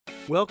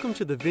Welcome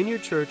to the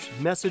Vineyard Church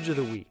Message of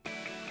the Week.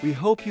 We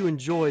hope you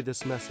enjoy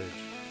this message.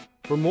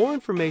 For more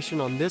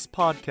information on this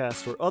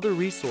podcast or other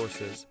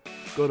resources,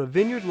 go to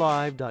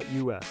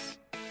vineyardlive.us.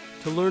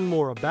 To learn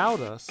more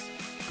about us,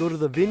 go to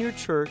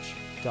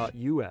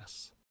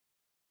thevineyardchurch.us.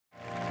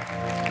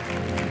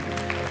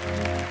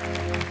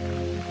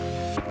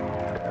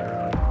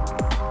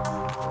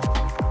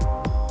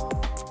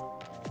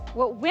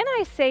 Well, when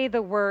I say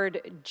the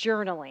word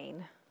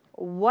journaling,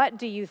 what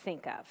do you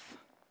think of?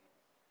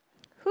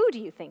 Who do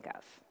you think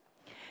of?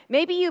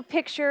 Maybe you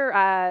picture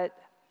a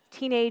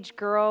teenage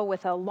girl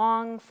with a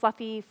long,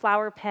 fluffy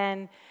flower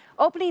pen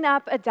opening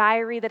up a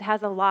diary that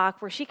has a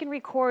lock where she can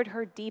record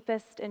her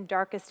deepest and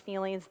darkest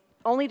feelings,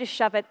 only to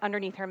shove it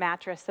underneath her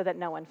mattress so that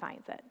no one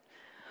finds it.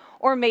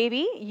 Or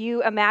maybe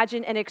you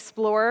imagine an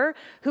explorer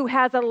who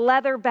has a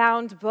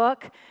leather-bound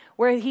book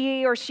where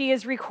he or she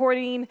is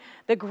recording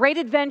the great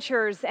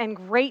adventures and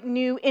great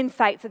new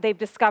insights that they've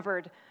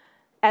discovered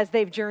as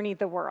they've journeyed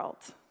the world.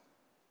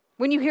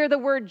 When you hear the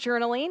word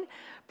journaling,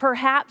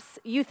 perhaps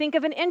you think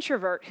of an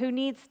introvert who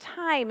needs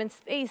time and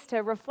space to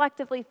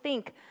reflectively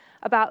think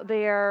about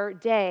their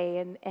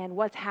day and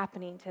what's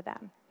happening to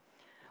them.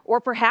 Or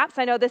perhaps,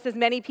 I know this is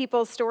many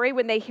people's story,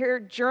 when they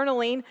hear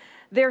journaling,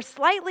 they're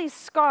slightly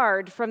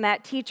scarred from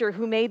that teacher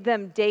who made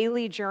them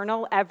daily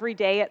journal every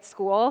day at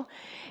school,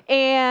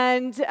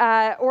 and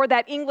or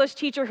that English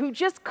teacher who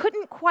just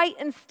couldn't quite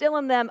instill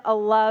in them a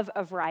love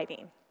of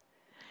writing.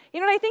 You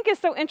know what I think is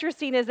so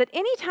interesting is that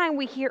anytime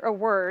we hear a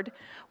word,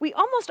 we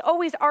almost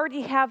always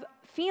already have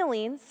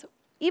feelings,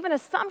 even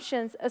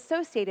assumptions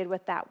associated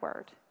with that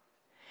word.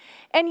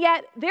 And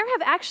yet, there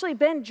have actually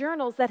been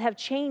journals that have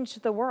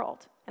changed the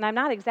world. And I'm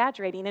not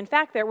exaggerating. In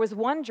fact, there was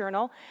one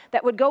journal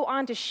that would go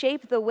on to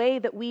shape the way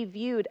that we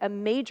viewed a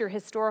major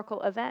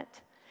historical event.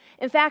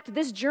 In fact,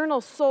 this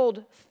journal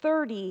sold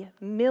 30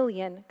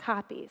 million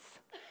copies.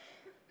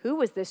 Who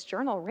was this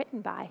journal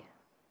written by?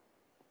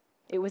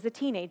 It was a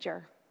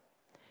teenager,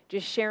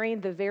 just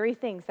sharing the very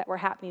things that were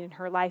happening in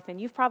her life. And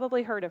you've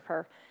probably heard of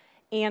her,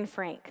 Anne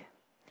Frank.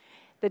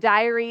 The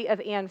Diary of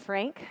Anne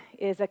Frank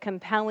is a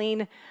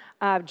compelling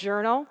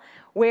journal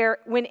where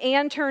when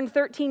Anne turned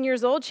 13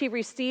 years old, she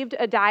received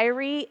a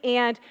diary,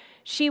 and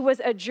she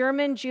was a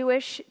German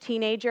Jewish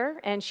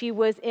teenager, and she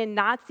was in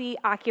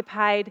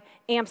Nazi-occupied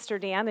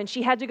Amsterdam, and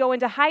she had to go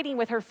into hiding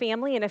with her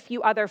family and a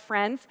few other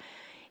friends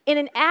in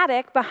an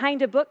attic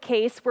behind a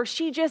bookcase where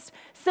she just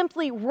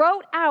simply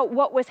wrote out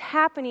what was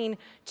happening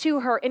to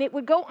her, and it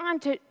would go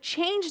on to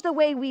change the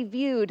way we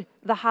viewed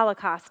the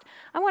Holocaust.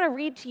 I want to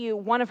read to you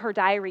one of her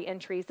diary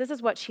entries. This is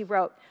what she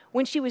wrote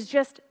when she was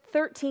just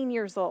 13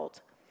 years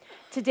old.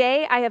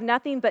 Today, I have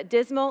nothing but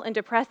dismal and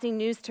depressing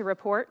news to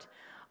report.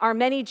 Our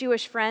many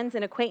Jewish friends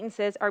and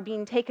acquaintances are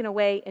being taken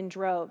away in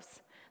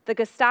droves. The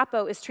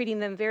Gestapo is treating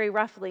them very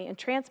roughly and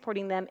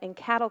transporting them in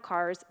cattle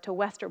cars to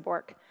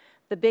Westerbork,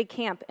 the big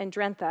camp in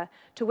Drenthe,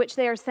 to which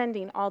they are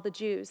sending all the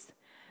Jews.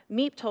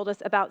 Miep told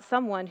us about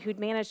someone who'd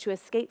managed to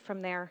escape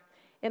from there.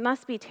 It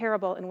must be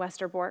terrible in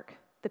Westerbork.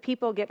 The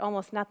people get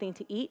almost nothing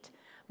to eat,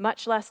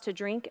 much less to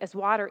drink, as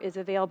water is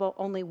available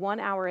only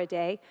 1 hour a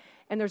day,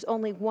 and there's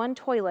only one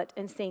toilet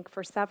and sink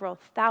for several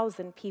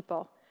thousand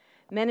people.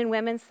 Men and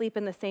women sleep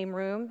in the same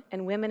room,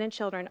 and women and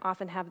children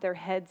often have their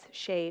heads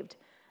shaved.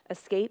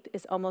 Escape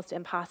is almost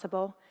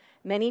impossible.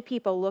 Many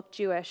people look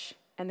Jewish,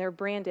 and they're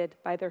branded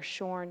by their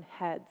shorn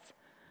heads.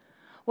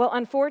 Well,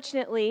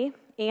 unfortunately,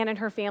 Anne and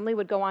her family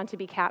would go on to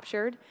be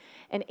captured,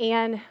 and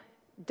Anne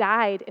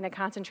died in a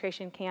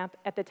concentration camp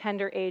at the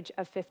tender age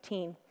of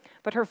 15.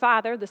 But her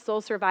father, the sole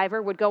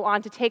survivor, would go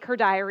on to take her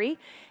diary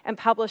and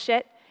publish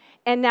it,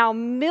 and now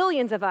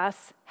millions of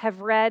us have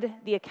read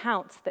the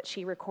accounts that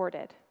she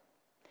recorded.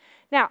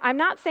 Now, I'm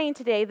not saying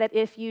today that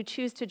if you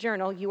choose to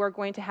journal, you are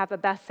going to have a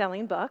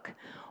best-selling book,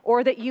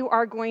 or that you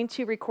are going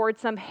to record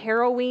some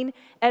harrowing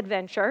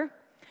adventure,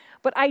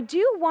 but I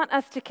do want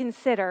us to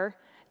consider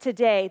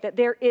today that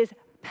there is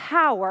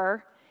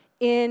power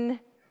in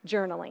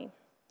journaling.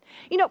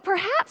 You know,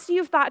 perhaps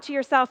you've thought to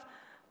yourself,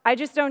 I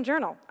just don't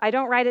journal. I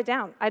don't write it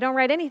down. I don't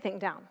write anything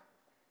down.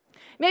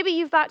 Maybe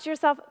you've thought to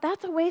yourself,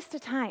 that's a waste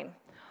of time.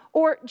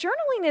 Or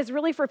journaling is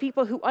really for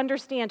people who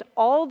understand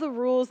all the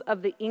rules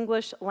of the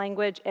English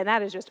language, and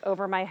that is just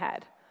over my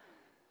head.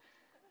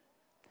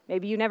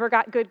 Maybe you never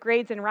got good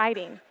grades in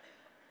writing.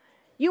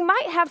 You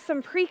might have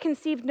some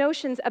preconceived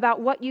notions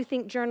about what you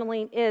think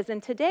journaling is,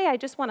 and today I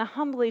just want to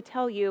humbly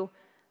tell you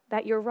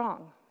that you're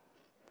wrong.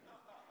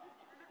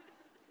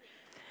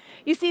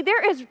 You see,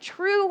 there is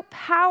true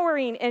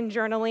powering in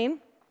journaling,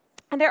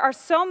 and there are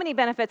so many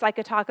benefits I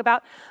could talk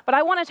about, but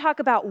I want to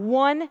talk about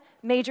one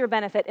major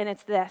benefit, and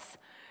it's this.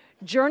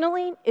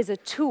 Journaling is a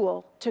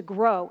tool to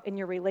grow in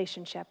your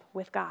relationship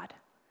with God,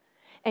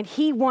 and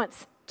He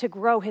wants to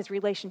grow His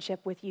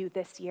relationship with you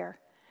this year.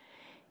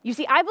 You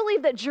see, I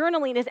believe that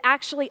journaling is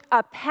actually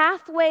a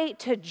pathway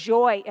to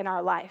joy in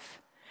our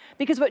life.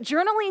 Because what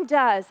journaling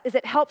does is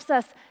it helps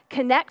us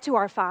connect to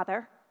our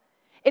Father,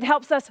 it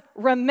helps us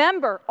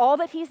remember all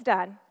that He's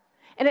done,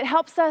 and it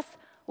helps us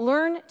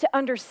learn to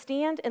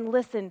understand and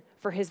listen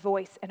for His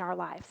voice in our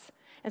lives.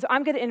 And so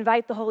I'm going to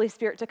invite the Holy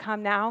Spirit to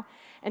come now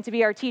and to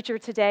be our teacher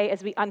today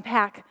as we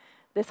unpack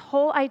this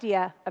whole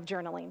idea of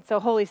journaling. So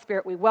Holy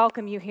Spirit, we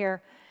welcome you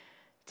here.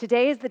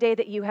 Today is the day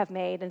that you have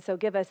made, and so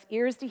give us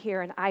ears to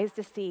hear and eyes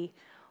to see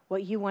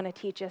what you want to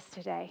teach us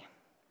today.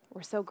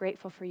 We're so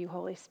grateful for you,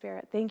 Holy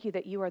Spirit. Thank you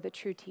that you are the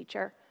true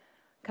teacher.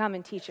 Come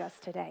and teach us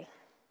today.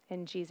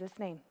 In Jesus'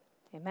 name,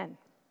 amen.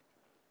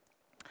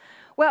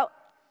 Well,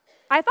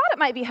 I thought it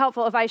might be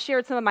helpful if I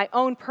shared some of my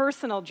own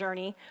personal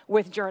journey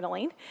with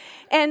journaling.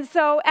 And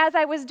so as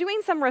I was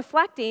doing some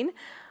reflecting,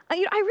 I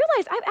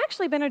realized I've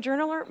actually been a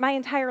journaler my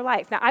entire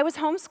life. Now, I was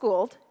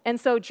homeschooled, and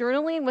so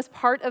journaling was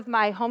part of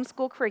my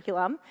homeschool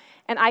curriculum,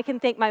 and I can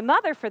thank my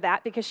mother for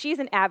that because she's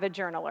an avid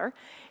journaler.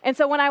 And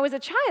so when I was a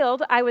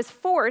child, I was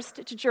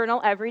forced to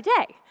journal every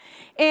day.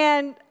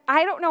 And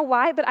I don't know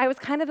why, but I was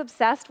kind of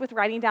obsessed with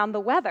writing down the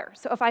weather.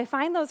 So if I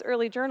find those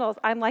early journals,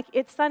 I'm like,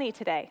 it's sunny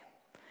today.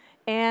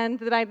 And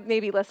then I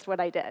maybe list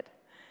what I did.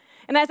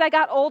 And as I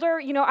got older,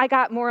 I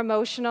got more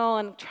emotional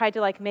and tried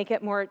to make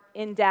it more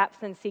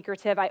in-depth and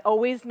secretive. I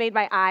always made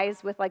my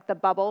eyes with the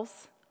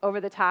bubbles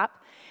over the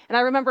top. And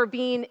I remember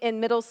being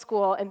in middle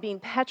school and being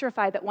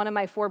petrified that one of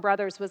my 4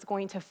 brothers was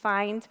going to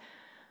find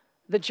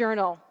the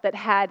journal that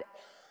had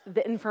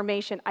the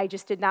information I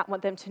just did not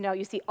want them to know.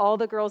 You see, all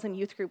the girls in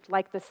youth group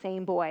liked the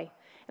same boy.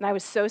 And I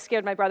was so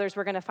scared my brothers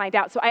were going to find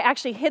out. So I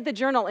actually hid the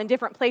journal in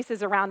different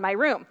places around my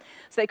room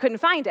so they couldn't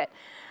find it.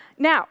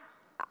 Now,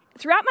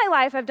 throughout my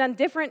life, I've done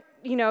different,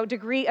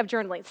 degree of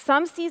journaling.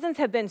 Some seasons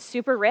have been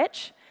super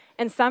rich,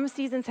 and some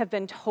seasons have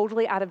been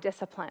totally out of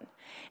discipline.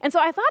 And so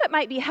I thought it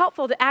might be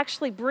helpful to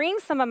actually bring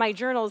some of my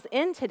journals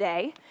in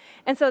today,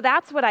 and so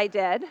that's what I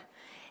did.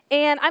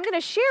 And I'm going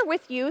to share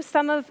with you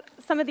some of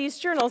these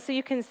journals so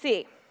you can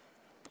see.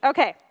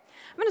 Okay,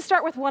 I'm going to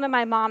start with one of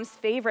my mom's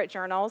favorite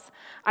journals.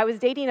 I was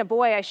dating a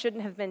boy I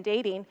shouldn't have been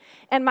dating,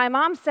 and my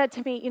mom said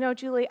to me,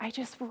 Julie, I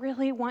just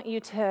really want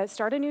you to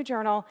start a new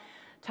journal.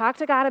 Talk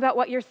to God about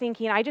what you're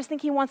thinking. I just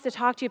think he wants to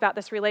talk to you about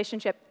this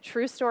relationship.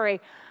 True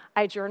story.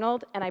 I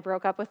journaled and I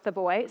broke up with the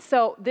boy.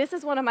 So this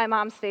is one of my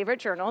mom's favorite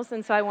journals,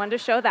 and so I wanted to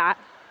show that.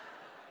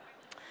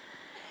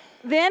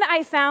 Then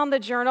I found the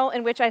journal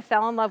in which I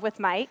fell in love with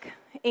Mike.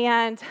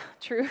 And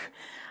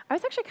I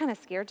was actually kind of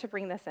scared to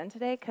bring this in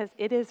today because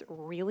it is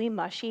really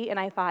mushy, and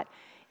I thought,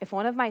 if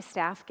one of my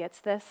staff gets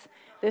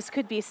this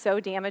could be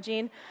so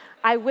damaging.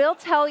 I will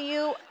tell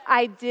you,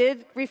 I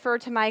did refer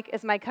to Mike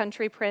as my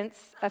country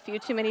prince a few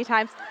too many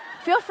times.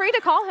 Feel free to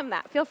call him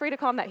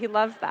that. He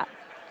loves that.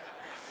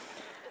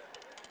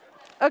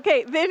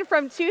 Okay, then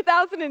from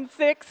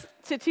 2006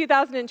 to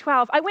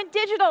 2012, I went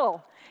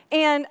digital.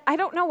 And I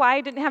don't know why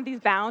I didn't have these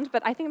bound,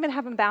 but I think I'm going to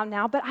have them bound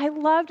now. But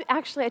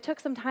I took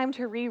some time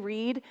to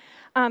reread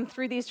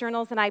through these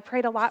journals, and I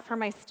prayed a lot for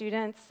my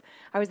students.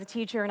 I was a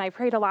teacher, and I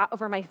prayed a lot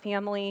over my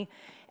family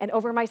and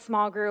over my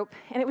small group.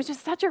 And it was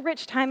just such a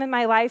rich time in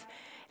my life,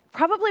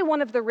 probably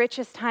one of the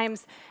richest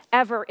times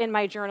ever in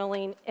my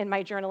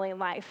journaling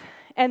life.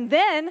 And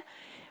then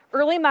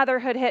early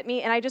motherhood hit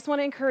me, and I just want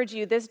to encourage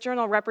you, this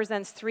journal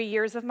represents 3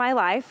 years of my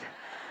life.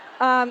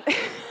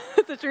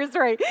 It's a true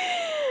story.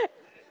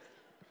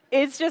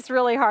 It's just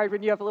really hard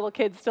when you have little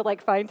kids to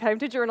find time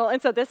to journal.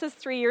 And so this is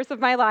 3 years of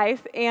my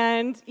life.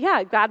 And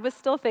yeah, God was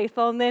still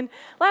faithful. And then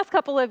last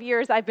couple of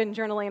years, I've been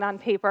journaling on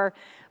paper.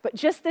 But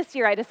just this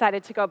year, I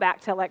decided to go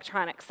back to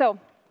electronic. So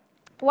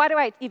why do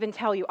I even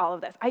tell you all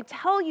of this? I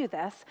tell you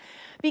this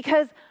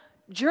because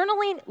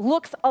journaling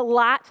looks a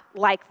lot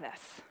like this.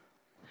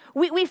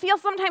 We feel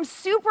sometimes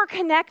super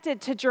connected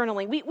to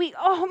journaling.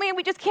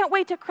 We just can't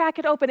wait to crack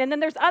it open. And then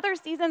there's other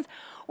seasons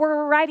where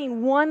we're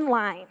writing one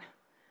line.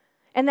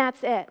 And that's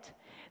it.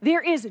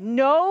 There is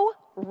no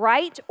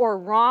right or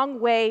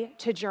wrong way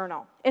to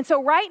journal. And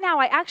so right now,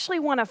 I actually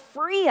want to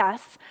free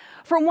us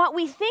from what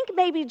we think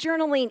maybe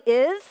journaling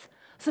is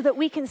so that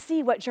we can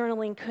see what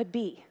journaling could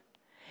be.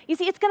 You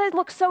see, it's going to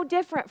look so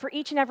different for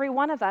each and every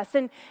one of us.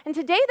 And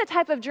today, the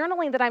type of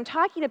journaling that I'm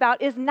talking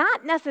about is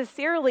not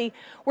necessarily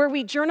where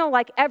we journal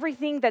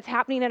everything that's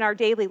happening in our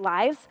daily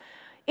lives.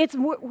 It's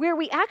where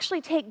we actually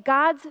take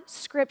God's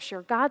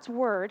scripture, God's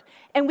word,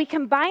 and we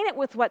combine it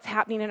with what's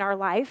happening in our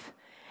life.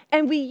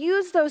 And we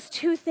use those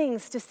two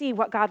things to see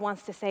what God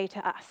wants to say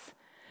to us.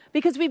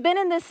 Because we've been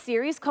in this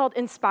series called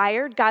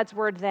Inspired, God's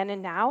Word Then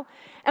and Now,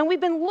 and we've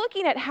been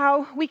looking at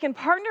how we can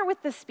partner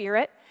with the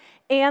Spirit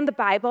and the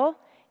Bible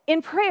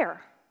in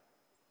prayer.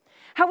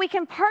 How we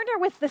can partner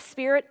with the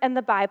Spirit and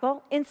the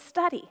Bible in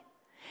study.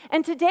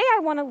 And today I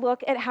want to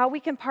look at how we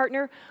can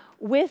partner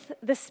with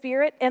the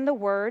Spirit and the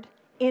Word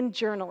in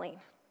journaling.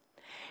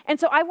 And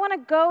so I want to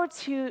go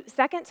to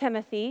 2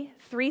 Timothy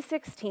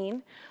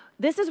 3:16.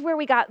 This is where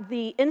we got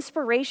the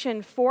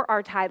inspiration for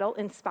our title,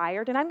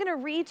 Inspired. And I'm going to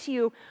read to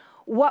you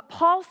what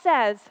Paul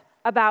says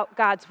about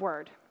God's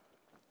word.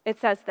 It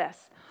says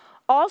this: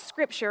 all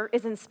scripture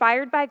is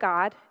inspired by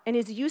God and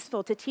is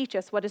useful to teach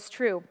us what is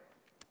true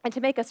and to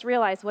make us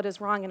realize what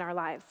is wrong in our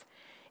lives.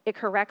 It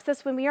corrects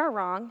us when we are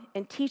wrong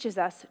and teaches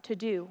us to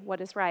do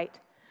what is right.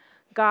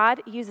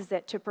 God uses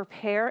it to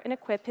prepare and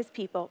equip his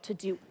people to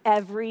do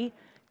every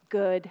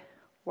good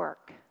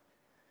work.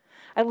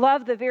 I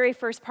love the very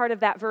first part of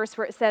that verse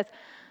where it says,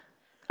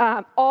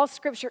 all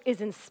scripture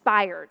is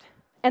inspired.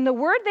 And the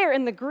word there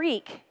in the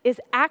Greek is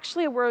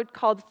actually a word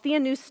called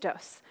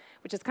theanoustos,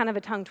 which is kind of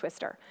a tongue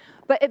twister.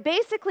 But it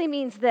basically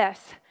means this,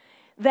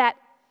 that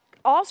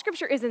all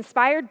scripture is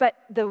inspired, but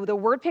the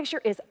word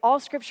picture is all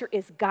scripture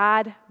is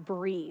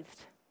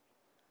God-breathed.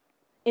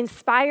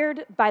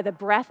 Inspired by the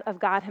breath of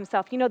God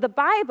himself. You know, the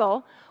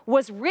Bible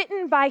was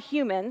written by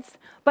humans,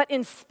 but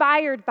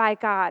inspired by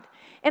God.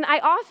 And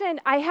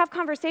I have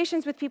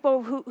conversations with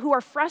people who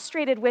are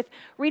frustrated with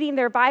reading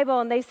their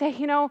Bible, and they say,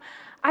 you know,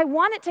 I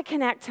want it to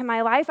connect to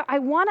my life. I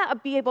want to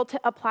be able to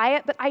apply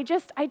it, but I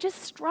just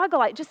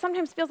struggle. It just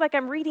sometimes feels like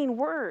I'm reading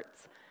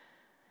words.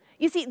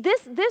 You see,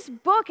 this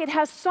book, it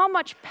has so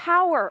much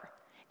power.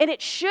 And it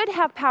should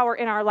have power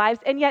in our lives.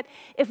 And yet,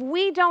 if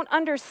we don't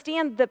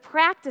understand the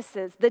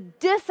practices, the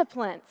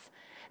disciplines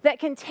that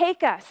can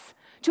take us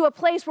to a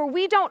place where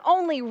we don't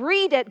only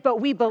read it, but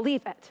we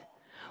believe it.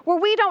 Where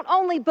we don't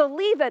only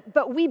believe it,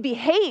 but we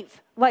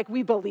behave like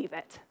we believe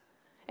it.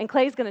 And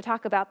Clay's going to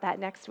talk about that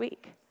next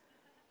week.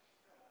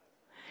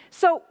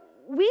 So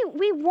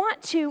we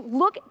want to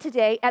look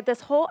today at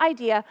this whole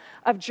idea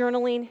of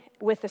journaling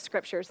with the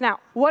scriptures. Now,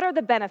 what are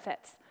the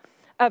benefits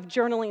of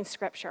journaling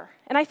scripture?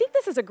 And I think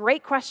this is a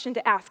great question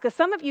to ask, because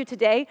some of you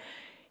today,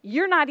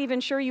 you're not even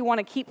sure you want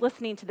to keep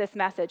listening to this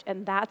message,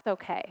 and that's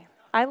okay.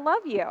 I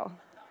love you,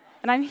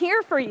 and I'm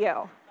here for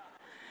you.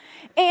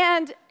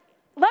 And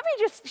let me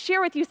just share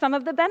with you some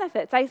of the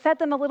benefits. I said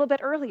them a little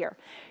bit earlier.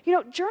 You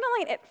know,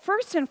 journaling,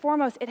 first and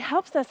foremost, it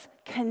helps us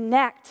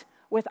connect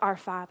with our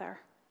Father.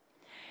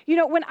 You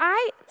know, when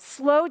I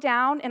slow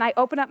down and I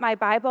open up my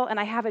Bible and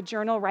I have a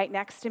journal right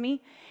next to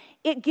me,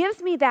 it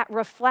gives me that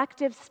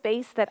reflective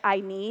space that I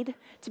need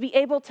to be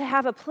able to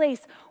have a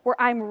place where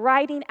I'm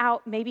writing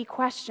out maybe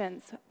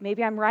questions.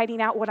 Maybe I'm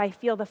writing out what I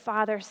feel the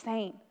Father's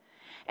saying.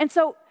 And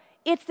so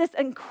it's this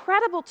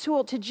incredible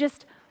tool to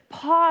just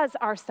pause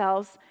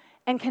ourselves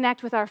and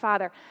connect with our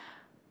Father.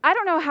 I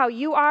don't know how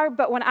you are,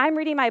 but when I'm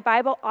reading my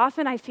Bible,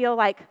 often I feel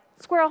like,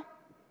 squirrel,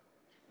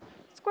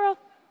 squirrel.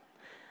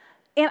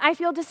 And I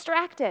feel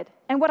distracted.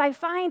 And what I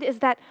find is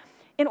that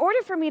in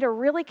order for me to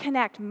really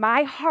connect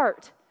my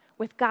heart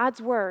with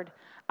God's word,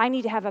 I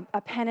need to have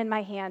a pen in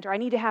my hand, or I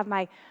need to have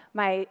my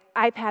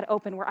iPad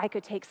open where I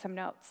could take some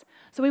notes.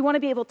 So we want to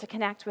be able to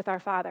connect with our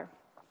Father.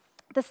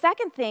 The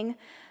second thing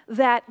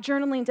that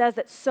journaling does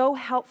that's so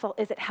helpful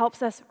is it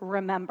helps us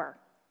remember.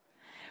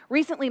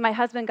 Recently, my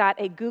husband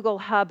got a Google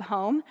Hub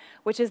Home,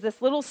 which is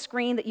this little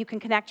screen that you can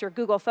connect your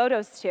Google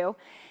Photos to.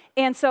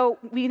 And so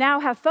we now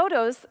have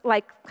photos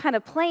like kind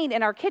of playing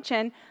in our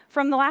kitchen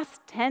from the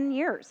last 10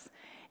 years.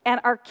 And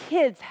our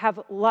kids have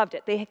loved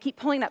it. They keep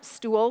pulling up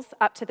stools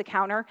up to the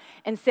counter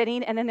and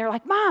sitting, and then they're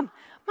like, Mom,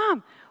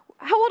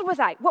 how old was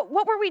I? What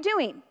were we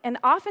doing? And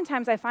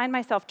oftentimes I find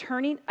myself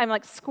turning, I'm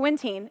like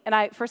squinting, and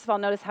I first of all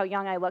notice how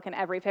young I look in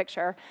every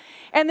picture.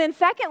 And then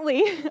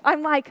secondly,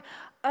 I'm like,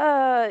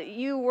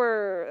 you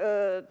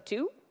were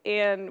 2,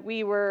 and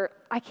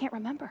I can't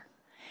remember.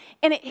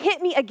 And it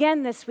hit me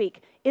again this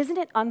week. Isn't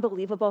it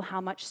unbelievable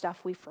how much stuff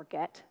we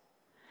forget?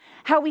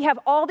 How we have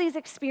all these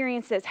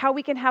experiences, how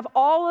we can have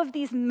all of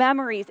these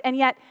memories, and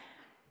yet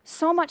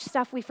so much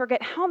stuff we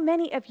forget. How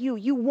many of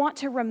you want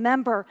to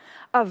remember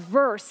a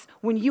verse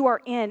when you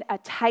are in a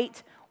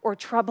tight or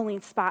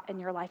troubling spot in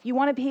your life? You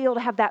want to be able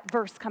to have that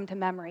verse come to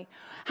memory.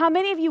 How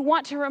many of you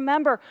want to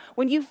remember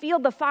when you feel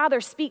the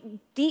Father speak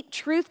deep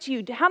truth to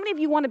you? How many of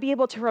you want to be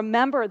able to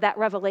remember that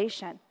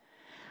revelation?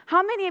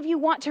 How many of you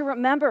want to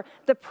remember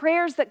the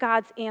prayers that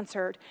God's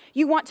answered?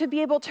 You want to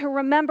be able to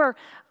remember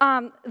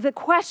the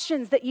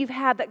questions that you've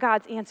had that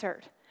God's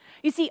answered.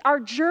 You see,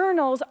 our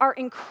journals are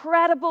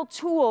incredible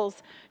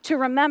tools to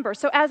remember.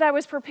 So as I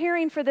was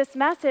preparing for this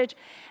message,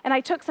 and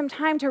I took some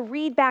time to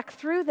read back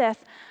through this,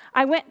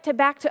 I went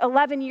back to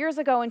 11 years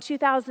ago in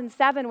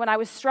 2007 when I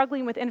was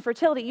struggling with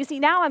infertility. You see,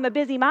 now I'm a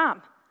busy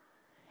mom,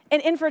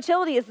 and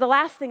infertility is the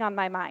last thing on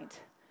my mind.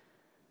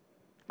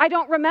 I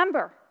don't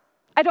remember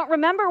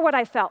what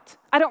I felt.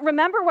 I don't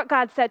remember what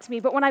God said to me.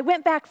 But when I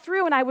went back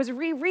through and I was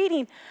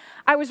rereading,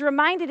 I was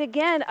reminded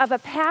again of a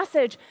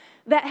passage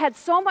that had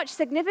so much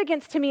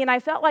significance to me, and I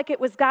felt like it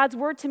was God's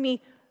word to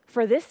me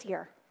for this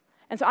year.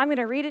 And so I'm going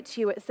to read it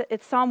to you.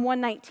 It's Psalm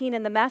 119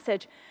 in the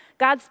Message.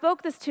 God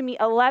spoke this to me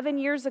 11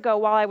 years ago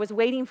while I was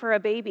waiting for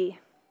a baby.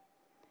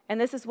 And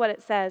this is what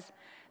it says.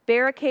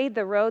 Barricade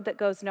the road that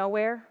goes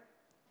nowhere.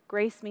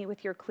 Grace me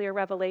with your clear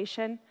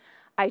revelation.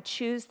 I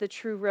choose the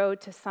true road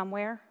to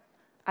somewhere.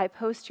 I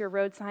post your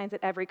road signs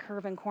at every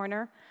curve and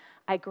corner.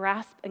 I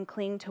grasp and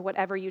cling to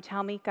whatever you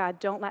tell me. God,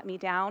 don't let me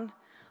down.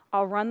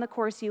 I'll run the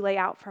course you lay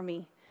out for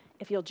me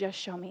if you'll just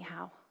show me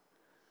how.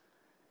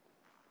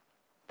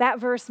 That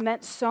verse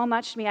meant so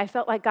much to me. I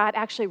felt like God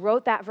actually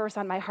wrote that verse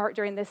on my heart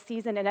during this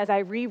season. And as I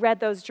reread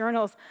those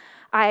journals,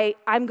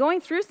 I'm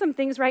going through some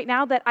things right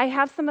now that I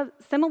have some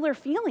similar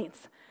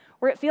feelings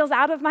where it feels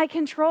out of my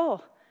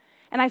control.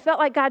 And I felt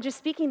like God just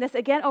speaking this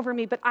again over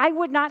me. But I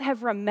would not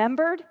have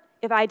remembered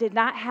if I did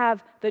not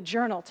have the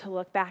journal to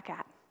look back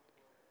at.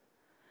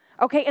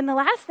 Okay, and the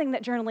last thing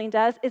that journaling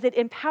does is it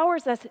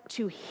empowers us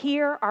to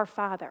hear our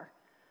Father.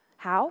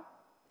 How?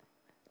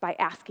 By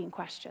asking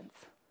questions.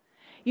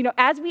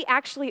 As we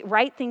actually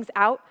write things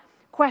out,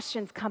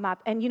 questions come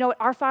up. And you know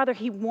what? Our Father,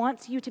 He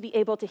wants you to be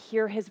able to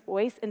hear His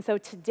voice. And so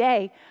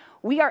today,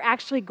 we are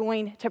actually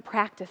going to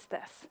practice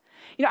this.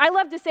 I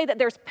love to say that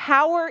there's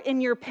power in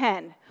your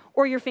pen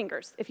or your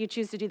fingers if you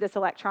choose to do this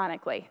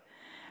electronically.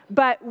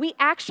 But we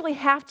actually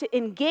have to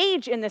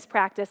engage in this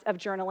practice of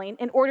journaling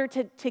in order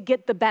to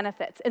get the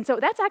benefits. And so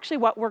that's actually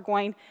what we're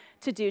going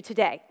to do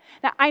today.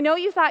 Now, I know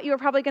you thought you were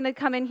probably going to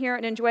come in here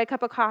and enjoy a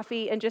cup of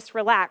coffee and just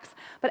relax,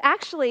 but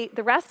actually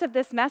the rest of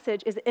this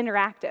message is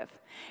interactive.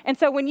 And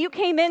so when you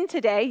came in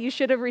today, you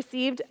should have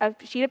received a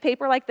sheet of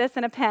paper like this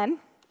and a pen.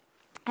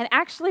 And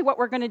actually what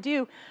we're going to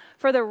do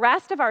for the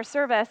rest of our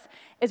service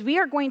is we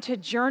are going to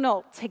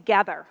journal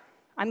together.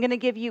 I'm going to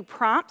give you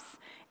prompts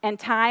and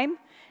time,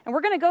 and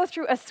we're going to go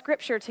through a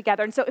scripture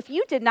together. And so if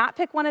you did not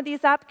pick one of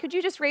these up, could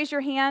you just raise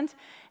your hand,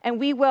 and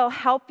we will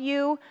help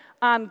you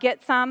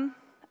get some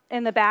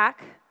in the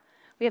back.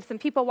 We have some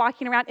people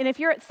walking around. And if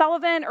you're at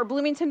Sullivan or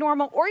Bloomington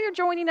Normal, or you're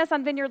joining us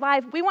on Vineyard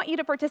Live, we want you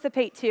to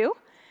participate too.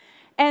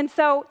 And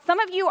so some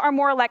of you are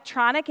more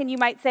electronic, and you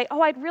might say,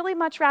 oh, I'd really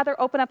much rather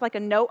open up like a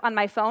note on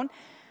my phone.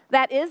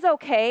 That is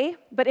okay,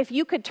 but if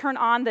you could turn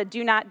on the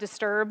do not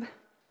disturb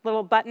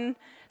little button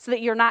so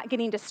that you're not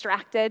getting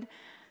distracted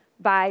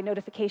by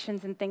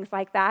notifications and things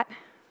like that.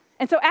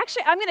 And so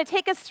actually, I'm going to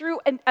take us through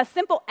a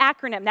simple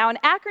acronym. Now, an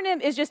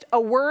acronym is just a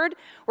word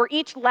where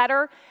each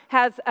letter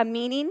has a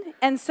meaning.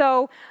 And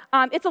so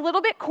it's a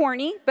little bit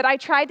corny, but I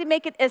tried to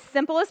make it as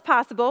simple as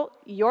possible.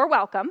 You're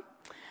welcome.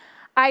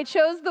 I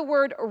chose the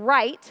word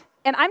right,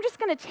 and I'm just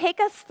going to take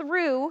us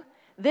through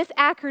this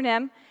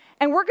acronym,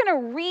 and we're going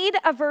to read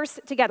a verse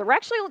together. We're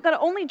actually going to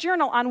only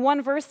journal on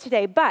one verse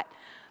today, but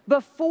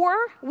before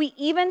we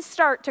even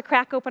start to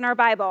crack open our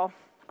Bible,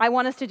 I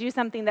want us to do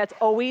something that's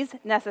always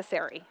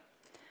necessary,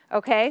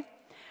 okay?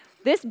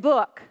 This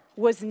book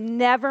was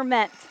never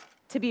meant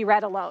to be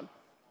read alone.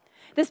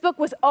 This book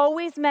was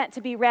always meant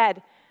to be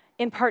read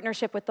in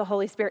partnership with the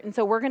Holy Spirit, and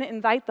so we're going to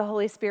invite the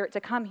Holy Spirit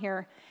to come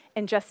here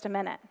in just a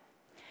minute.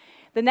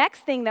 The next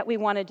thing that we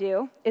want to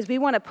do is we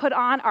want to put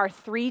on our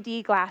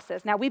 3D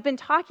glasses. Now, we've been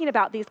talking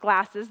about these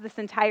glasses this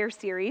entire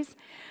series,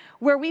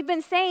 where we've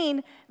been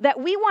saying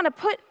that we want to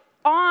put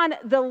on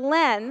the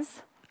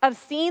lens of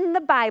seeing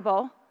the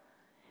Bible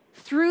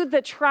through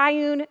the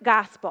triune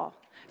gospel,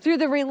 through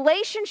the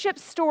relationship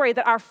story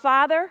that our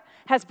Father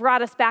has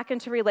brought us back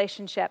into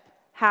relationship.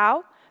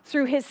 How?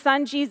 Through His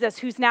Son, Jesus,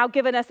 who's now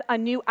given us a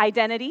new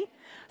identity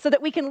so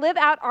that we can live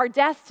out our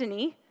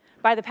destiny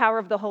by the power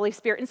of the Holy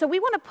Spirit. And so we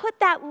want to put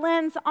that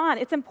lens on.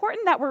 It's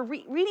important that we're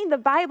reading the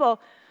Bible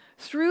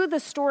through the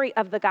story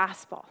of the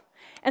gospel.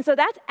 And so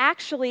that's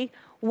actually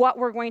what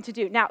we're going to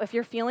do. Now, if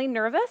you're feeling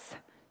nervous,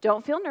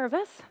 don't feel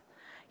nervous.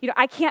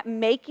 I can't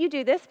make you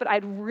do this, but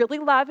I'd really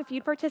love if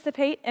you'd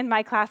participate in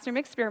my classroom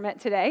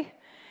experiment today.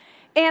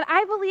 And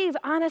I believe,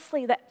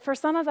 honestly, that for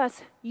some of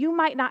us, you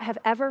might not have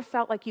ever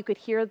felt like you could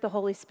hear the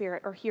Holy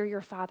Spirit or hear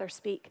your Father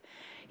speak.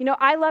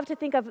 I love to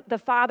think of the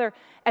Father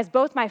as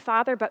both my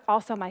Father, but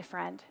also my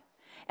friend.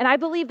 And I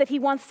believe that He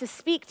wants to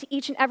speak to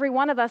each and every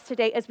one of us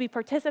today as we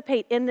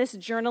participate in this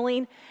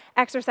journaling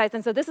exercise.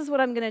 And so this is what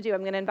I'm going to do.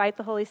 I'm going to invite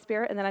the Holy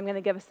Spirit, and then I'm going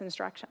to give us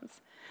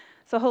instructions.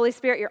 So Holy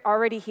Spirit, you're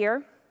already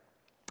here.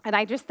 And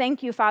I just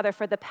thank you, Father,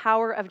 for the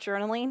power of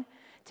journaling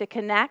to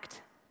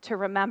connect, to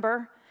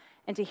remember,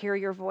 and to hear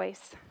your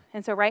voice.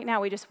 And so right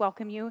now, we just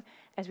welcome you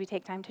as we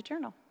take time to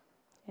journal.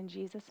 In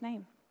Jesus'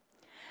 name.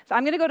 So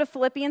I'm going to go to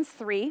Philippians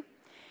 3,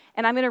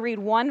 and I'm going to read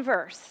one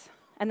verse,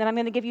 and then I'm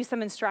going to give you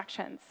some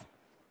instructions.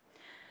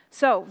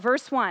 So,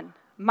 verse 1,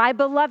 my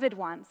beloved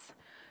ones,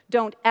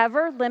 don't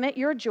ever limit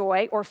your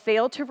joy or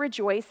fail to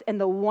rejoice in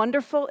the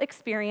wonderful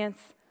experience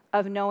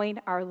of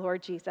knowing our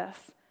Lord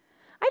Jesus.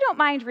 I don't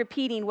mind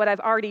repeating what I've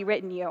already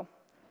written you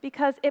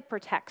because it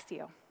protects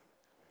you.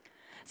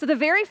 So the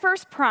very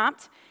first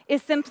prompt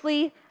is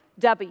simply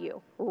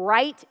W,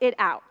 write it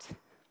out.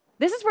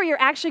 This is where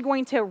you're actually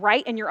going to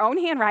write in your own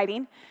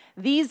handwriting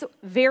these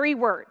very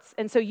words.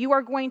 And so you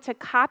are going to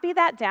copy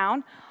that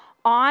down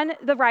on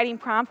the writing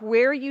prompt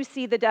where you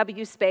see the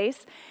W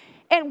space.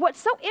 And what's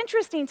so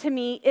interesting to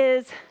me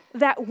is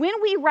that when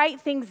we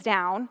write things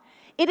down,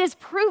 it is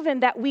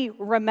proven that we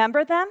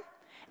remember them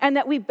and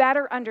that we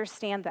better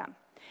understand them.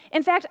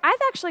 In fact, I've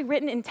actually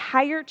written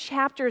entire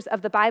chapters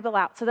of the Bible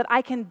out so that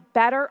I can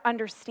better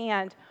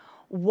understand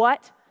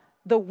what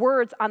the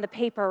words on the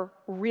paper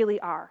really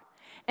are.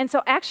 And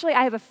so actually,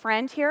 I have a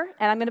friend here,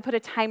 and I'm going to put a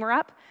timer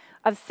up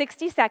of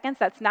 60 seconds.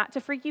 That's not to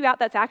freak you out.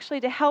 That's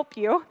actually to help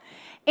you.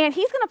 And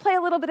he's going to play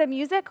a little bit of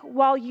music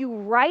while you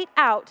write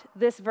out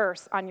this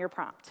verse on your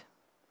prompt.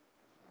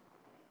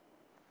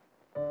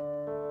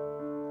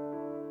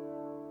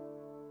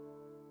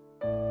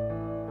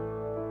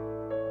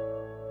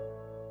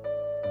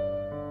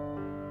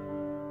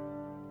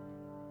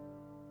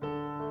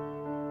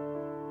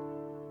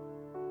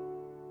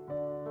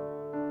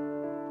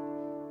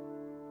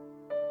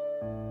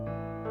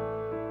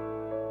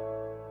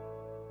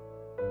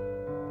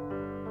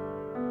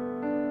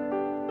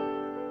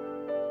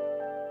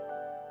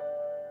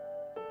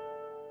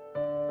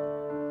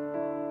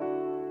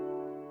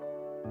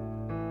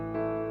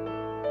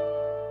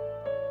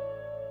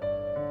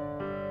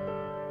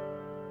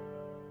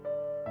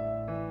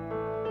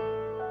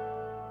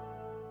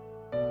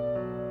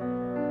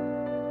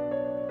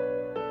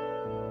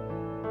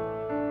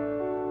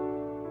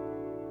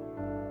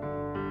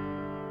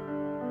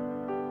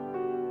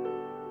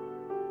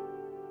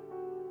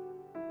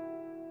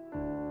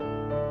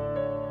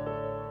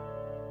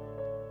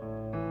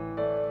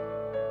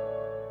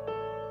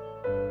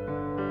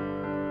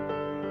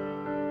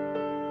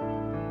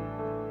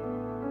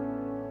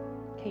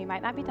 You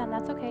might not be done.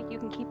 That's okay. You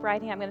can keep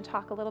writing. I'm going to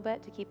talk a little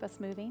bit to keep us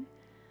moving.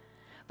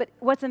 But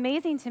what's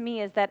amazing to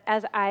me is that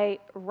as I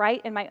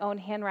write in my own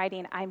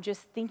handwriting, I'm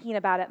just thinking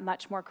about it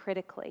much more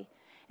critically.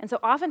 And so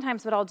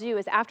oftentimes what I'll do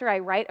is after I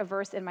write a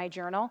verse in my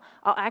journal,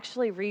 I'll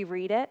actually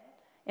reread it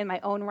in my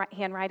own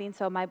handwriting.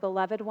 So my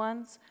beloved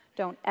ones,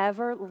 don't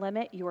ever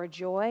limit your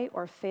joy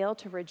or fail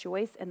to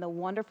rejoice in the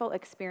wonderful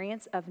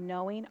experience of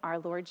knowing our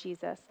Lord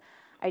Jesus.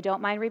 I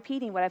don't mind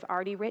repeating what I've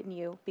already written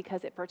you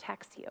because it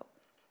protects you.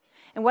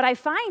 And what I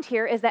find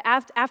here is that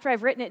after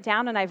I've written it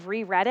down and I've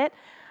reread it,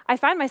 I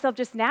find myself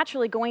just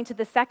naturally going to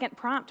the second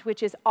prompt,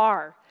 which is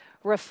R,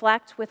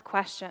 reflect with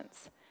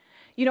questions.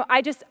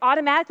 I just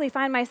automatically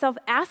find myself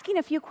asking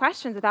a few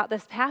questions about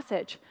this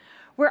passage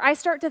where I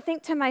start to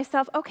think to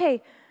myself,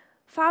 okay,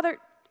 Father,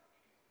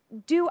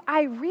 do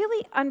I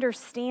really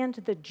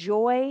understand the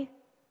joy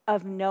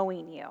of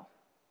knowing you?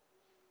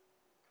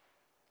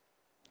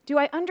 Do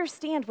I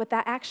understand what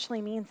that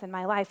actually means in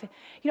my life?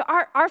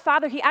 Our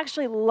Father, He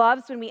actually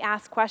loves when we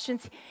ask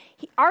questions.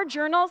 Our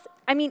journals,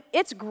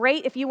 it's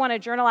great if you want to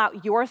journal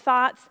out your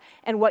thoughts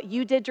and what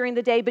you did during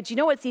the day, but you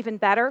know what's even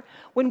better?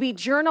 When we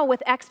journal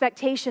with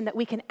expectation that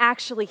we can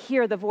actually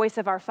hear the voice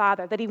of our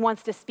Father, that He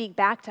wants to speak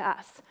back to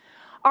us.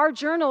 Our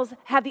journals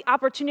have the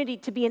opportunity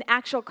to be an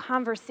actual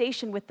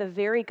conversation with the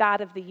very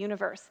God of the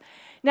universe.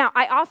 Now,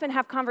 I often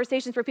have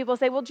conversations where people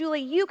say, well,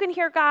 Julie, you can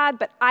hear God,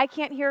 but I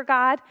can't hear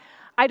God.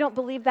 I don't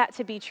believe that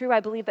to be true. I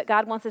believe that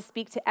God wants to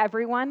speak to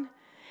everyone.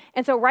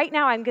 And so right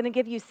now, I'm going to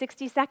give you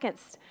 60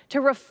 seconds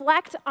to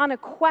reflect on a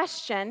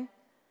question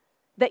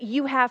that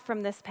you have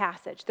from this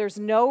passage. There's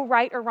no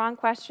right or wrong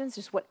questions,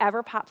 just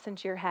whatever pops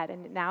into your head.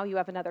 And now you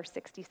have another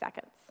 60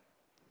 seconds.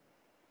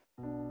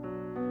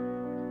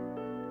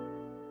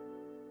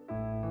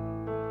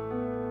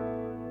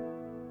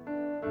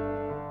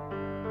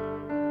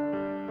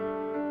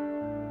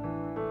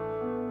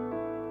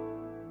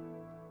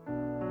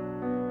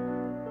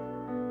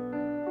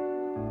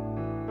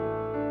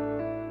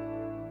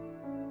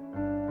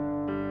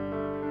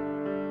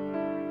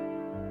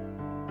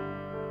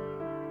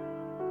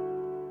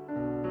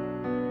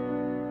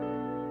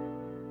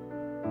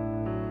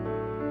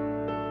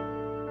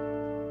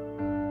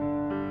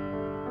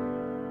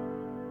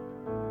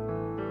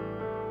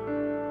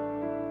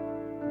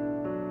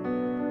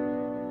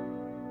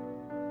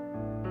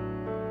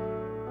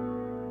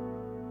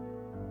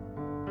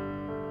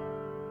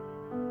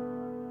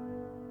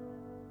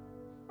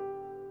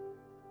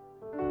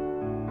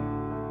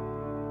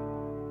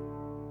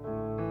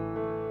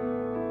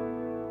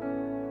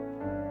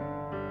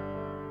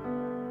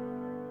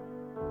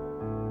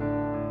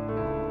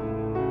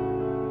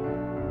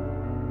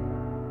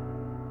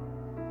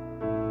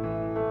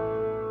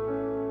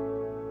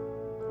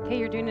 Okay,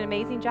 you're doing an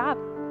amazing job.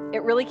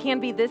 It really can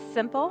be this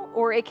simple,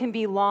 or it can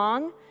be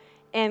long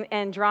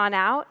and drawn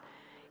out.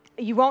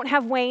 You won't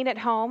have Wayne at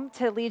home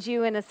to lead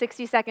you in a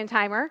 60-second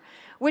timer,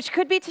 which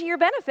could be to your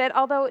benefit,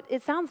 although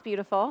it sounds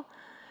beautiful.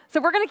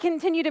 So we're going to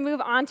continue to move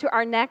on to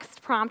our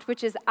next prompt,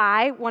 which is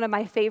I, one of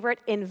my favorite,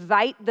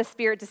 invite the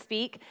Spirit to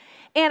speak.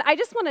 And I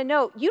just want to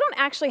note, you don't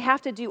actually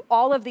have to do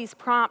all of these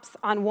prompts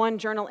on one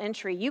journal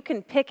entry. You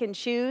can pick and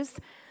choose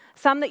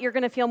some that you're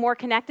going to feel more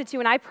connected to.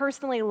 And I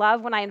personally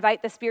love when I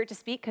invite the Spirit to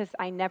speak because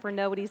I never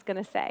know what He's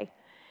going to say.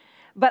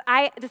 But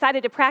I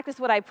decided to practice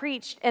what I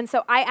preached, and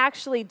so I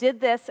actually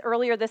did this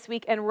earlier this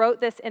week and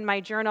wrote this in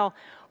my journal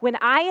when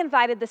I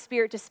invited the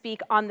Spirit to speak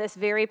on this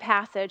very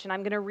passage, and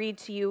I'm going to read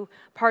to you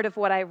part of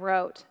what I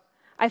wrote.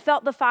 I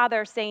felt the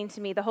Father saying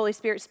to me, the Holy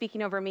Spirit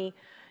speaking over me,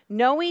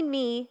 knowing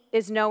me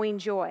is knowing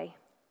joy.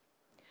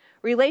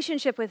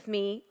 Relationship with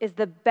me is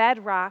the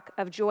bedrock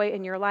of joy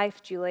in your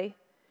life, Julie.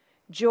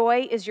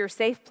 Joy is your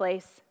safe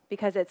place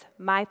because it's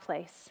my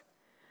place.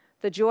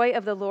 The joy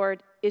of the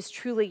Lord is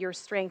truly your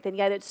strength, and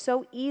yet it's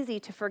so easy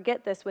to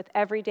forget this with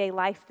everyday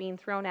life being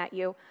thrown at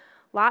you.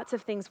 Lots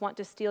of things want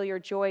to steal your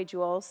joy,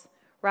 Jules,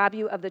 rob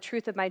you of the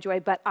truth of my joy,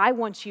 but I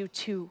want you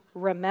to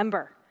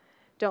remember.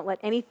 Don't let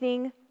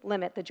anything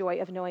limit the joy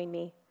of knowing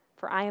me,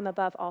 for I am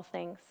above all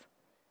things.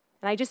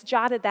 And I just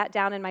jotted that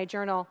down in my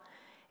journal,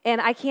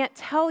 and I can't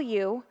tell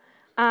you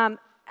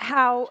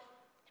how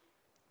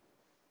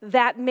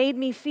that made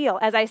me feel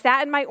as I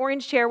sat in my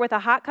orange chair with a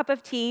hot cup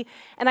of tea,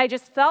 and I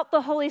just felt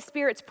the Holy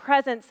Spirit's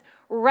presence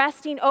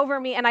resting over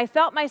me, and I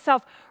felt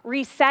myself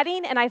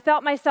resetting, and I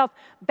felt myself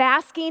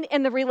basking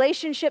in the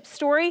relationship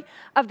story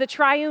of the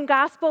triune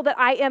gospel that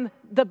I am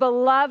the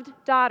beloved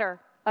daughter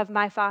of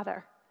my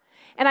Father.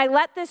 And I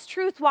let this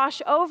truth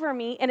wash over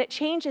me, and it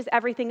changes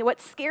everything. And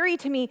what's scary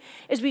to me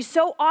is we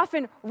so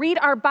often read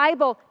our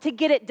Bible to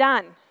get it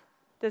done.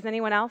 Does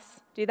anyone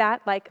else do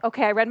that? Like,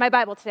 okay, I read my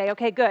Bible today.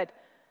 Okay, good.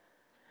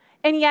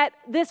 And yet,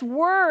 this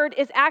word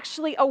is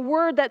actually a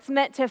word that's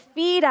meant to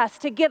feed us,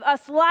 to give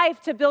us life,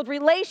 to build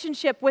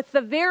relationship with the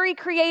very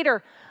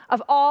creator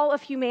of all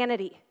of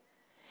humanity.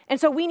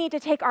 And so we need to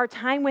take our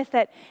time with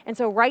it. And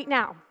so right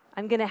now,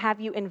 I'm going to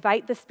have you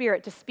invite the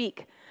Spirit to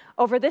speak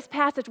over this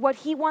passage, what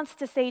He wants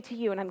to say to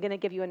you, and I'm going to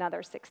give you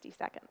another 60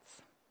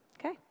 seconds.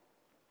 Okay?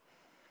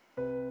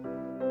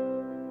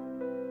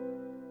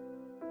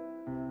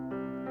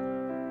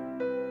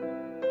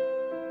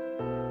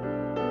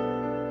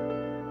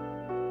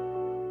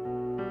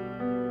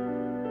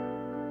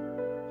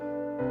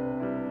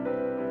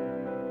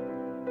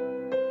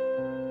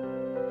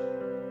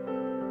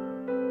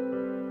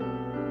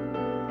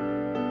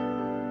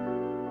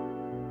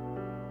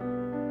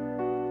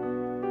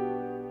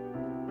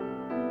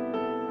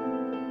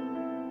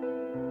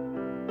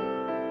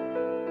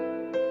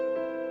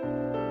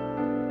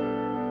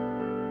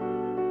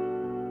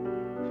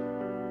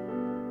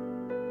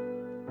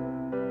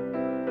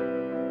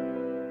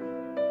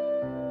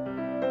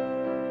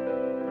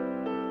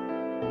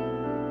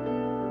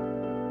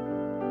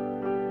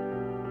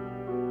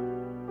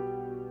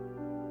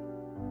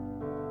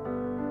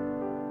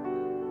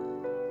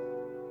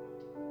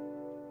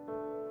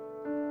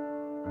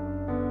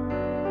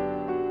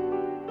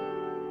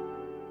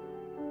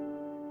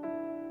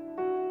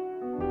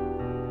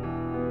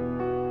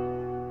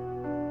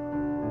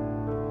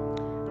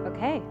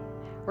 Okay,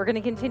 we're going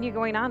to continue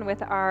going on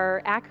with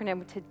our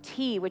acronym to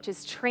T, which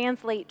is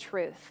translate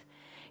truth.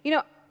 You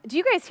know, do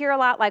you guys hear a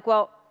lot like,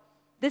 well,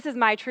 this is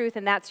my truth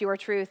and that's your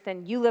truth,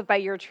 and you live by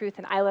your truth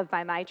and I live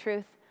by my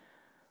truth?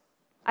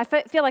 I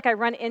feel like I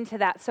run into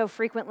that so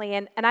frequently,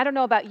 and I don't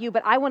know about you,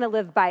 but I want to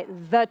live by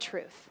the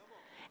truth.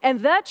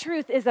 And the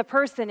truth is a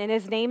person, and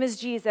his name is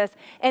Jesus,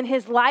 and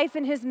his life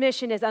and his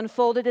mission is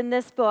unfolded in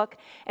this book.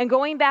 And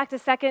going back to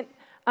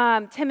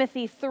 2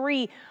 Timothy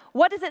 3,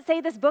 what does it say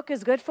this book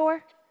is good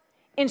for?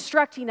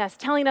 Instructing us,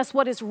 telling us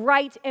what is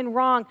right and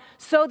wrong,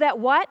 so that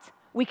what?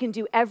 We can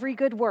do every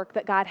good work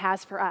that God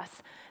has for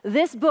us.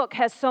 This book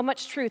has so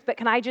much truth, but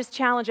can I just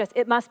challenge us?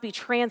 It must be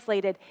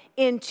translated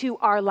into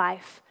our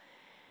life.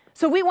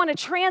 So we want to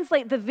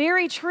translate the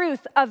very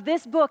truth of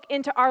this book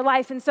into our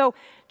life. And so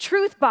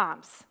truth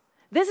bombs.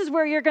 This is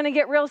where you're going to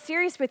get real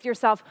serious with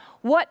yourself.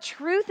 What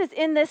truth is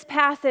in this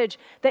passage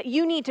that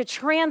you need to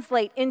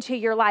translate into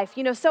your life?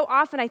 You know, so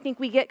often I think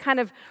we get kind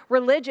of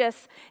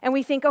religious and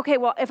we think, okay,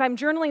 well, if I'm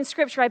journaling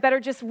scripture, I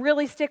better just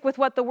really stick with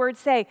what the words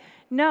say.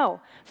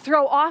 No,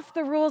 throw off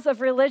the rules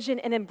of religion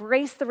and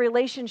embrace the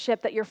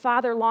relationship that your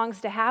Father longs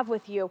to have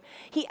with you.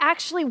 He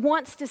actually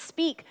wants to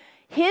speak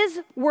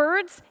his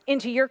words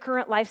into your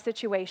current life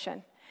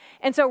situation.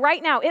 And so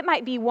right now, it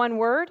might be one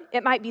word.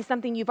 It might be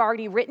something you've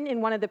already written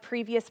in one of the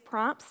previous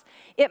prompts.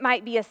 It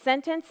might be a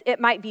sentence. It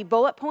might be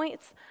bullet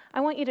points.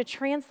 I want you to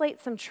translate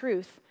some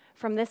truth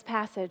from this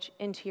passage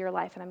into your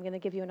life, and I'm going to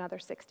give you another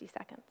 60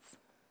 seconds.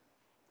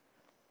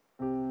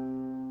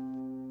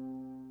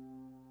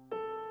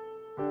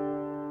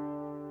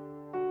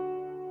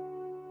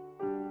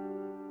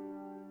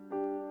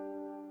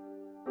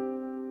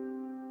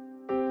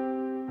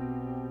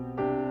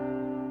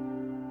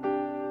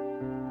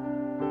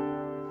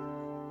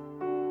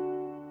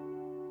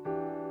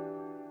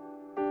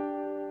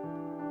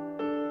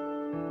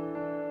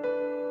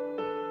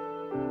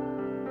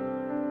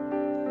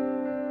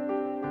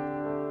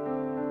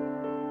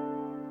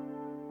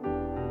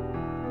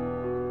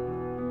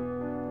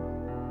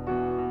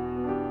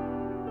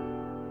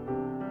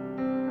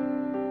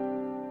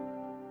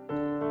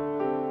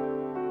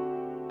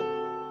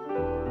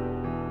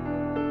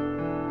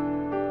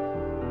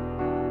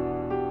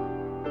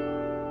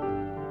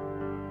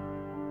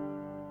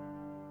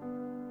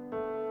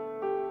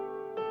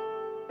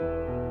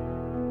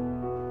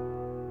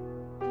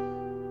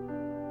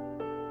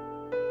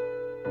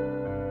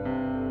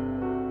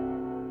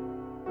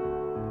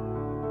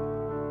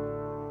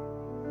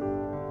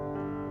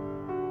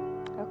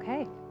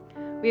 Okay,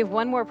 we have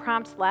one more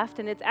prompt left,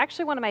 and it's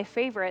actually one of my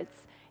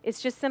favorites. It's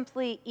just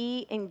simply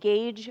E,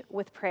 engage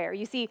with prayer.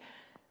 You see,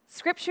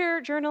 scripture,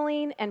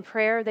 journaling, and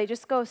prayer, they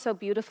just go so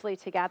beautifully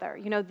together.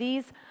 You know,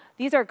 these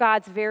are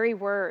God's very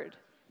words.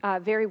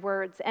 And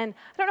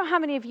I don't know how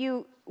many of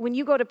you, when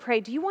you go to pray,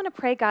 do you want to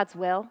pray God's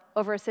will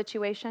over a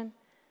situation?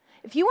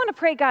 If you want to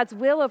pray God's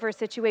will over a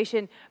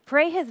situation,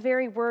 pray his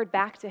very word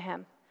back to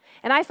him.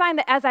 And I find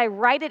that as I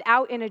write it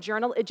out in a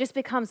journal, it just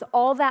becomes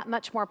all that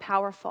much more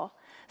powerful.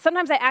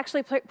 Sometimes I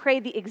actually pray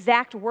the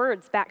exact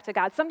words back to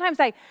God. Sometimes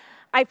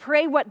I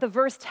pray what the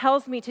verse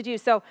tells me to do.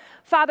 So,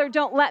 Father,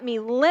 don't let me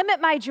limit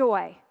my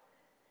joy.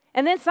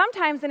 And then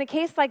sometimes in a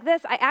case like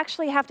this, I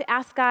actually have to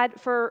ask God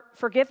for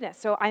forgiveness.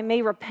 So I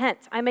may repent.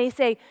 I may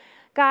say,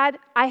 God,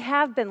 I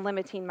have been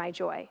limiting my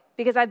joy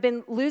because I've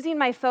been losing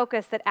my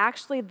focus that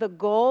actually the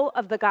goal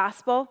of the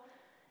gospel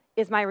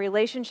is my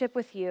relationship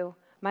with you,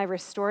 my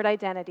restored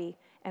identity,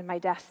 and my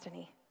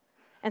destiny.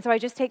 And so I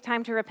just take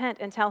time to repent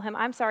and tell him,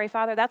 I'm sorry,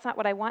 Father, that's not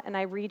what I want, and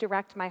I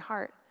redirect my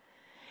heart.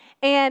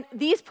 And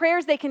these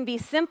prayers, they can be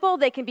simple,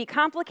 they can be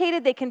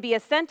complicated, they can be a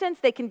sentence,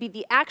 they can be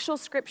the actual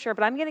scripture,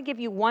 but I'm going to give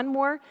you one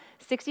more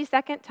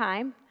 60-second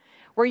time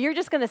where you're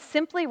just going to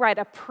simply write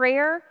a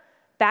prayer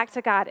back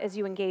to God as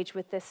you engage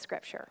with this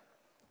scripture.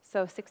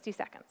 So 60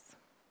 seconds.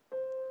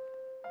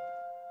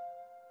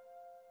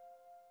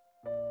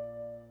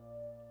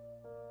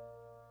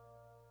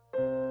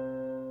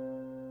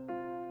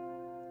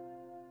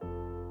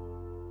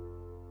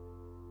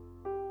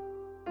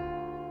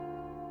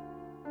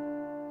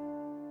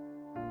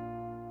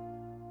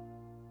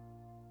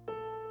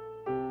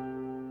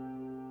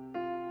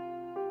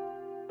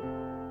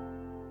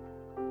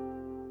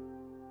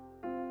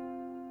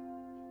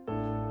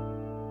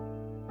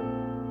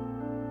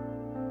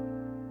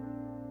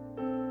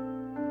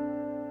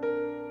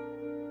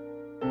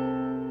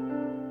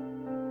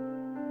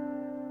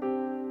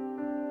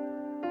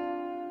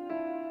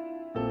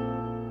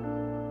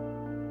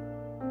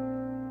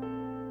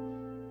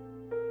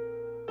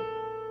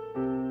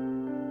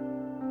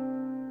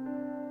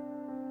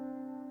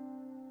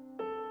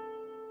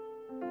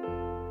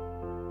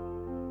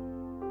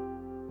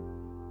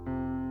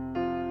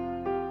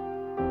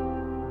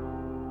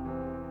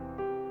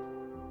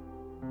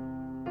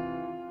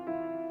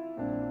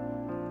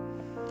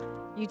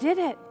 You did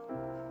it.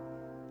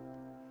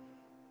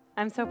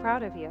 I'm so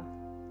proud of you.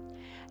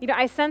 You know,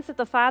 I sense that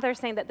the Father is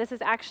saying that this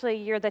is actually a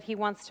year that he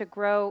wants to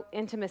grow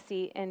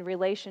intimacy and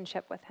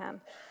relationship with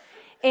him.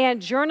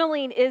 And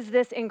journaling is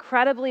this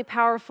incredibly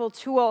powerful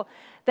tool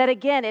that,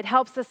 again, it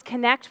helps us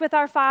connect with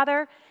our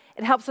Father.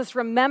 It helps us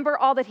remember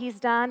all that He's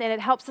done, and it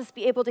helps us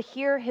be able to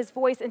hear His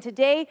voice. And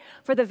today,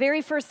 for the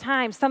very first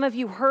time, some of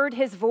you heard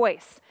His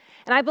voice.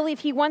 And I believe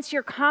He wants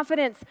your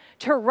confidence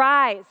to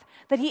rise,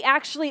 that He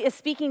actually is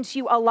speaking to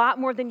you a lot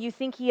more than you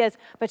think He is,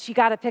 but you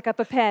got to pick up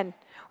a pen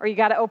or you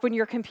got to open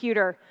your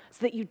computer so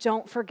that you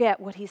don't forget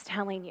what He's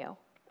telling you.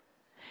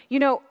 You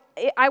know,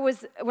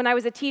 when I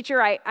was a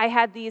teacher, I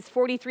had these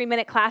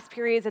 43-minute class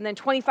periods, and then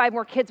 25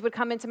 more kids would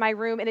come into my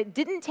room, and it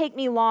didn't take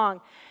me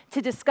long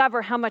to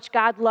discover how much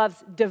God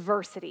loves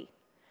diversity.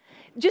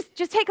 Just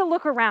take a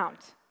look around.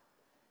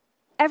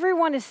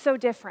 Everyone is so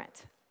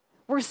different.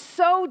 We're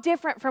so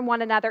different from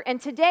one another.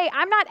 And today,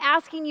 I'm not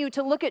asking you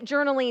to look at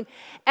journaling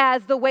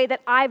as the way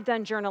that I've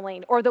done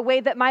journaling, or the way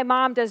that my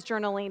mom does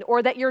journaling,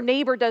 or that your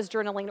neighbor does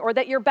journaling, or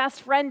that your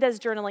best friend does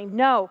journaling.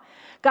 No,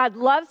 God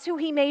loves who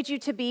He made you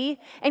to be,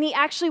 and He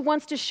actually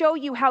wants to show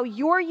you how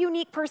your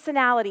unique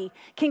personality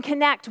can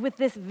connect with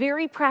this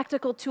very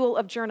practical tool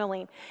of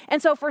journaling.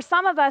 And so for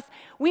some of us,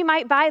 we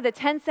might buy the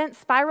 10-cent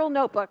spiral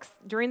notebooks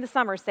during the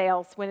summer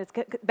sales when it's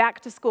back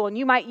to school, and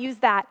you might use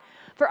that.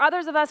 For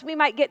others of us, we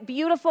might get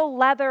beautiful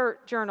leather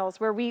journals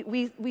where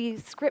we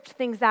script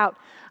things out.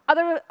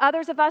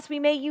 Others of us, we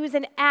may use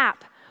an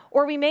app,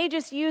 or we may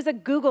just use a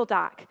Google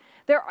Doc.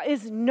 There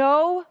is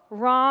no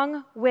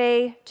wrong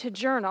way to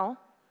journal,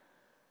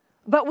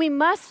 but we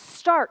must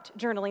start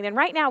journaling. And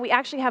right now, we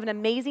actually have an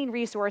amazing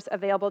resource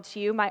available to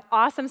you. My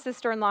awesome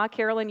sister-in-law,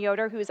 Julie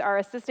Yoder, who's our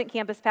assistant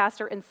campus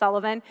pastor in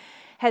Sullivan,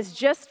 has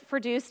just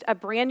produced a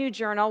brand new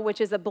journal,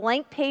 which is a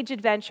blank page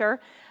adventure.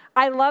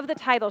 I love the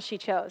title she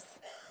chose.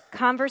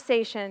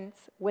 Conversations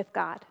with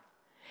God.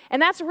 And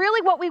that's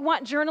really what we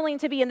want journaling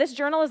to be. And this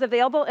journal is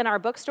available in our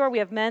bookstore. We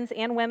have men's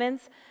and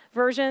women's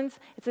versions.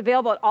 It's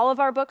available at all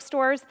of our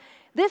bookstores.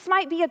 This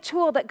might be a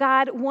tool that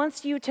God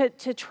wants you to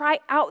try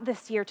out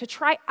this year, to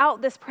try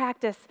out this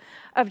practice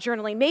of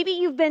journaling. Maybe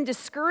you've been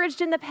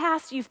discouraged in the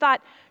past. You've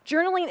thought,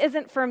 journaling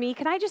isn't for me.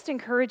 Can I just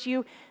encourage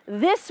you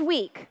this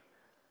week?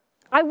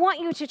 I want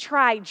you to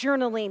try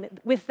journaling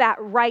with that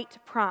right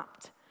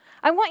prompt.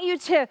 I want you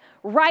to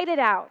write it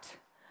out.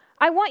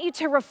 I want you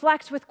to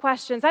reflect with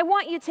questions. I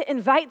want you to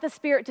invite the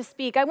Spirit to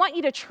speak. I want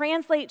you to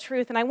translate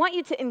truth, and I want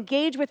you to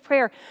engage with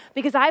prayer,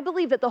 because I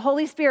believe that the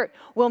Holy Spirit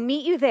will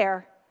meet you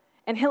there,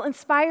 and He'll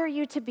inspire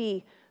you to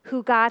be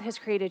who God has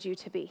created you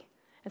to be.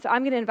 And so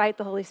I'm going to invite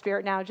the Holy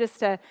Spirit now just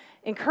to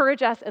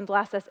encourage us and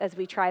bless us as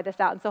we try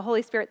this out. And so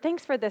Holy Spirit,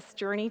 thanks for this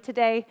journey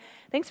today.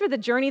 Thanks for the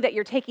journey that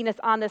you're taking us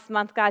on this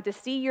month, God, to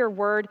see your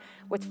word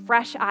with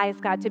fresh eyes,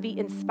 God, to be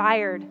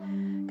inspired,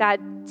 God,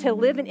 to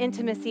live in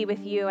intimacy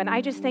with you. And I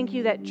just thank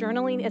you that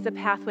journaling is a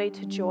pathway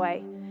to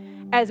joy.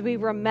 As we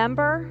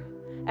remember,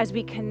 as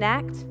we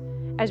connect,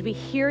 as we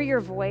hear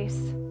your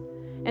voice.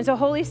 And so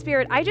Holy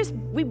Spirit,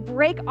 we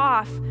break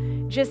off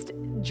just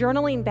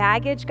journaling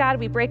baggage, God.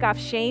 We break off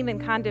shame and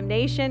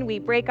condemnation. We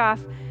break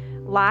off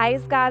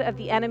lies, God, of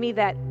the enemy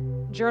that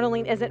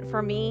journaling isn't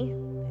for me.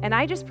 And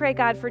I just pray,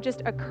 God, for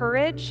just a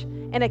courage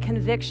and a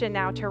conviction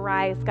now to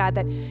rise, God,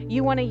 that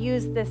you want to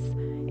use this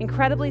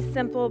incredibly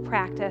simple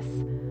practice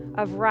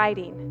of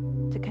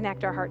writing to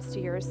connect our hearts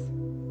to yours.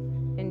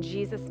 In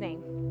Jesus'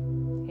 name,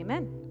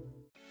 amen.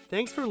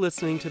 Thanks for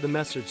listening to the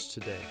message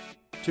today.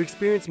 To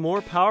experience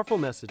more powerful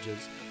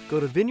messages, go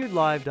to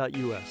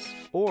vineyardlive.us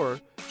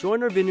or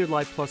join our Vineyard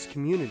Live Plus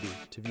community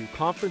to view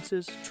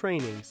conferences,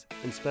 trainings,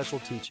 and special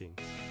teachings.